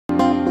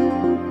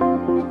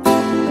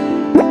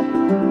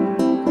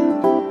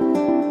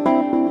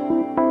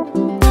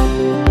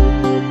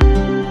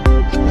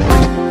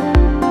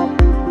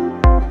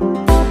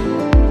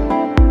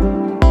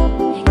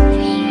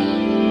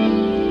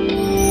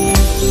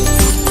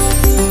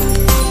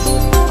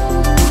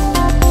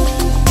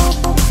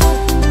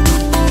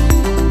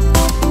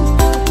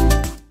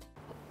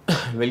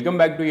Welcome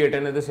back to yet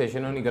another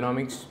session on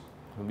economics.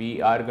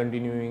 We are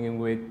continuing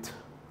with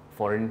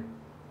foreign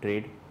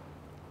trade,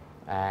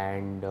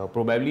 and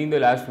probably in the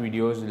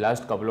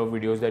last couple of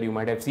videos that you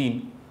might have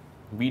seen,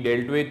 we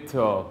dealt with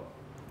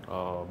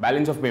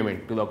balance of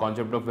payment, to the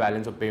concept of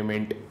balance of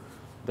payment,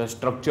 the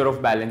structure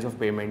of balance of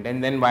payment,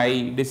 and then why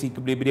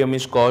disequilibrium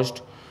is caused,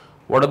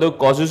 what are the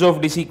causes of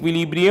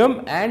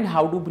disequilibrium, and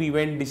how to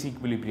prevent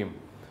disequilibrium.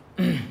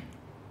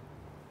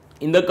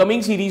 In the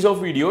coming series of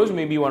videos,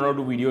 maybe 1 or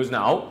 2 videos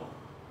now,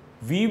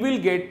 we will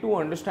get to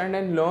understand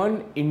and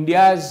learn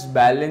India's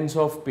balance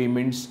of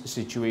payments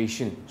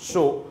situation.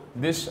 So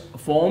this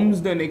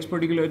forms the next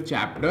particular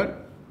chapter,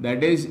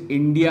 that is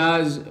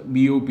India's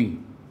BOP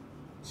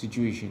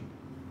situation.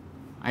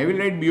 I will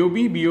write BOP.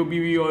 BOP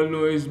we all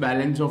know is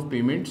balance of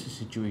payments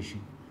situation.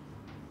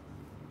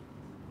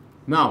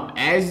 Now,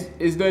 as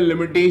is the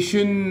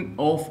limitation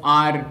of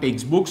our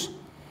textbooks,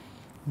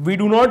 we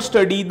do not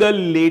study the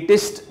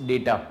latest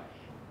data.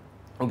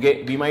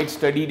 Okay, we might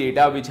study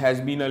data which has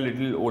been a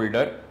little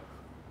older,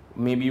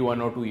 maybe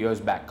 1 or 2 years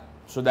back.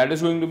 So that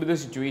is going to be the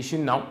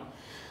situation now.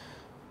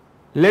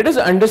 Let us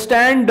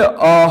understand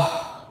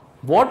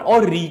what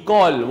or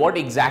recall what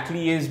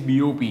exactly is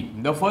BOP.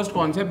 The first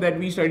concept that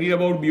we studied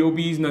about BOP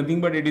is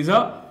nothing but it is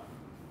a,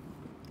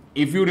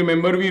 if you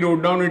remember, we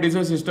wrote down it is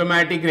a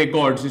systematic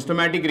record.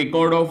 Systematic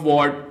record of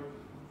what?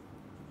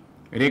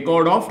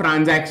 Record of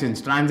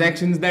transactions.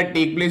 Transactions that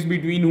take place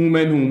between whom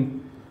and whom?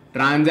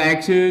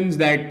 Transactions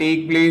that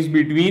take place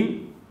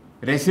between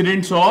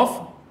residents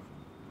of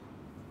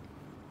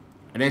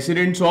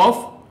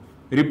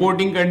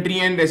reporting country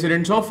and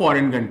residents of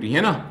foreign country,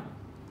 है ना?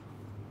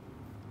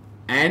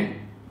 And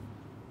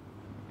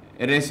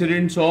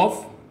residents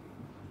of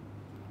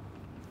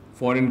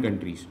foreign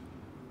countries.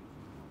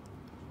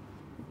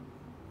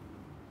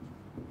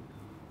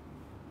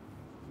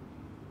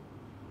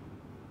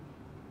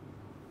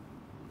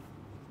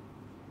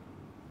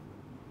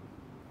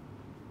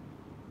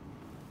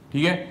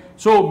 Okay?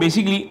 So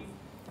basically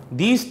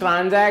these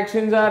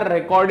transactions are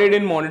recorded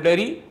in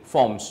monetary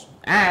forms,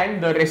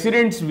 and the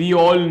residents, we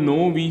all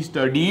know, we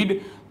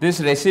studied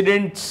this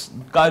residents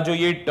का जो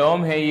ये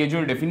term है, ये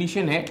जो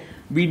definition है,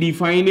 we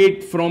define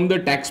it from the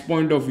tax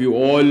point of view.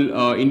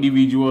 All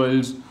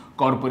individuals,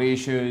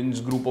 corporations,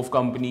 group of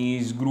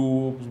companies,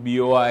 groups,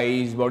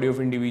 BOIs, body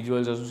of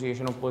individuals,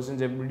 association of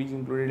persons, everybody is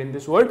included in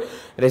this word.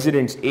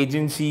 Residents,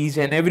 agencies,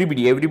 and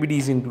everybody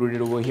is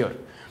included over here.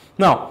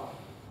 Now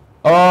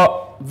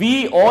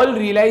we all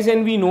realize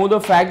and we know the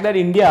fact that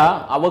India,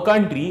 our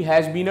country,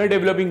 has been a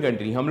developing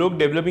country. हम लोग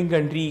developing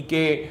country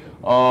के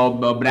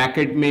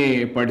bracket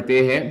में पढ़ते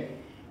हैं,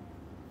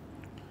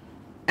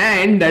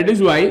 and that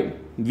is why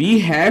we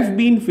have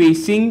been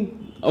facing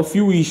a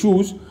few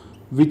issues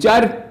which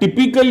are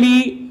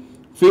typically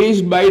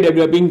faced by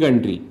developing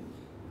country.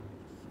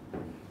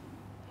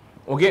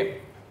 Okay,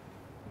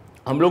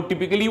 हम लोग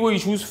typically वो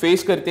issues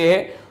face करते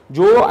हैं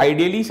जो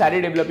आइडियली सारे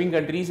डेवलपिंग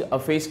कंट्रीज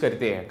फेस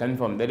करते हैं.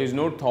 Confirm, there is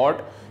no thought,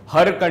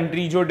 her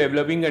country जो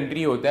डेवलपिंग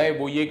कंट्री होता है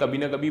वो ये कभी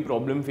ना कभी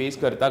प्रॉब्लम फेस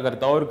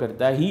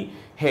करता ही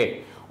है.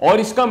 और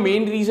इसका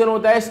मेन रीजन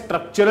होता है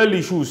स्ट्रक्चरल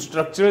इश्यूज,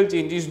 स्ट्रक्चरल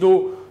चेंजेस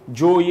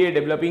जो ये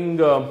डेवलपिंग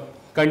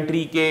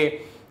कंट्री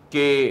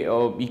के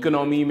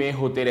इकोनॉमी में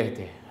होते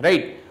रहते हैं.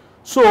 राइट.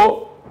 सो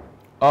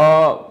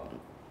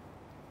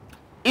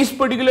इस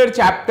पर्टिकुलर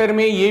चैप्टर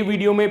में, ये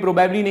वीडियो में,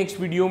 प्रोबेबली नेक्स्ट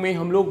वीडियो में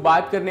हम लोग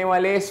बात करने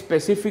वाले हैं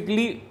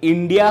स्पेसिफिकली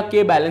इंडिया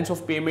के बैलेंस ऑफ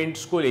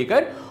पेमेंट्स को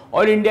लेकर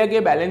और इंडिया के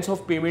बैलेंस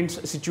ऑफ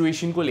पेमेंट्स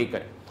सिचुएशन को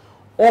लेकर.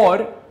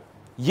 और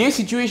ये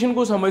सिचुएशन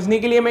को समझने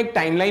के लिए मैं एक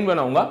टाइमलाइन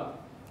बनाऊंगा,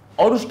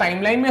 और उस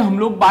टाइमलाइन में हम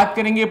लोग बात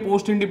करेंगे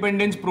पोस्ट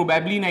इंडिपेंडेंस,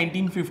 प्रोबेबली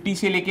 1950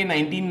 से लेके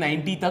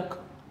 1990 तक.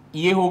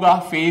 ये होगा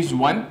फेज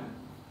 1.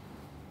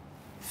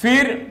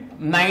 फिर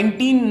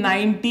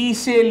 1990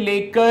 से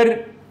लेकर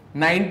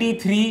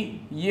 93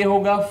 ये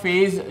होगा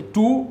फेज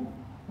 2,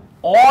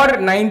 और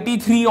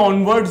 93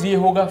 ऑनवर्ड्स ये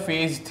होगा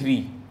फेज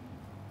 3.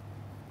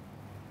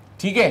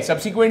 ठीक है.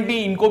 सब्सिक्वेंटली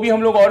इनको भी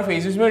हम लोग और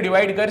फेजेस में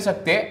डिवाइड कर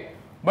सकते हैं,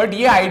 बट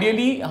ये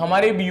आइडियली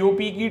हमारे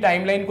बीओपी की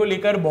टाइमलाइन को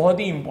लेकर बहुत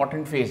ही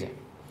इंपॉर्टेंट फेज है.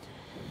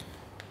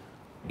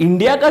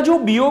 इंडिया का जो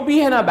बीओपी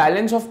है ना,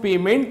 बैलेंस ऑफ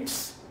पेमेंट्स,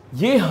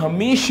 ये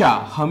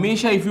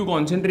हमेशा if you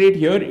concentrate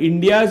here,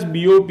 India's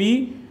BOP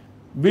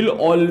will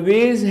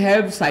always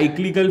have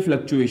cyclical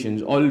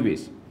fluctuations.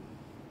 Always,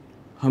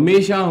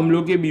 हमेशा हम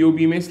लोग के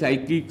बीओपी में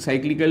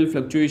साइक्लिकल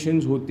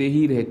फ्लक्चुएशंस होते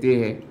ही रहते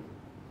हैं.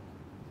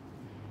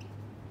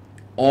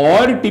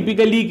 और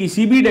टिपिकली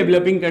किसी भी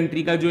डेवलपिंग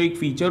कंट्री का जो एक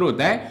फीचर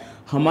होता है,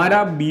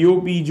 हमारा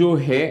बीओपी जो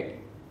है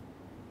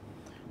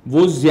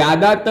वो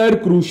ज्यादातर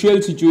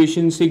क्रूशियल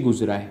सिचुएशन से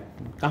गुजरा है,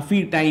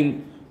 काफी टाइम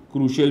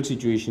क्रूशियल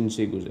सिचुएशन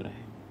से गुजरा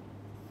है.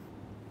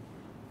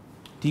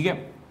 ठीक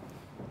है.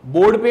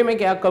 बोर्ड पे मैं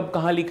क्या कब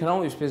कहाँ लिख रहा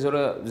हूँ इस पे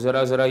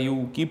जरा you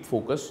keep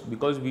focus,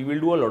 because we will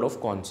do a lot of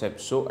concept,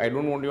 so I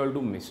don't want you all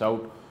to miss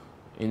out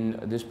in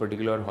this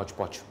particular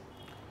hodgepodge.